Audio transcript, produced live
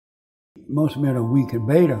Most men are weak and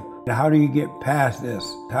beta. How do you get past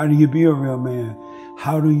this? How do you be a real man?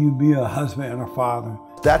 How do you be a husband and a father?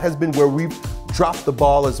 That has been where we've dropped the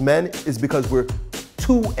ball as men, is because we're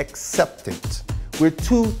too acceptant. We're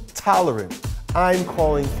too tolerant. I'm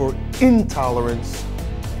calling for intolerance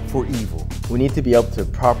for evil. We need to be able to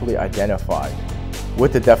properly identify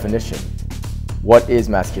with the definition, what is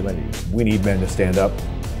masculinity? We need men to stand up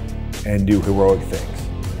and do heroic things.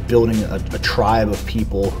 Building a tribe of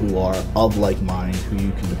people who are of like mind, who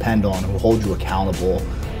you can depend on, who hold you accountable,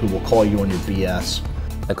 who will call you on your BS.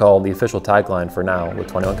 I call the official tagline for now with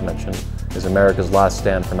 21 Convention is America's last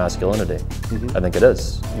stand for masculinity. I think it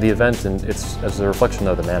is. The event, and it's as a reflection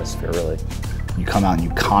of the manosphere, really. You come out and you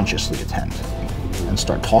consciously attend and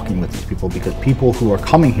start talking with these people, because people who are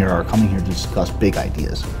coming here to discuss big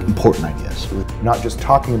ideas, important ideas. Not just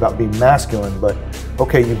talking about being masculine, but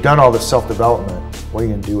okay, you've done all this self-development, what are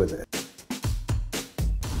you going to do with it?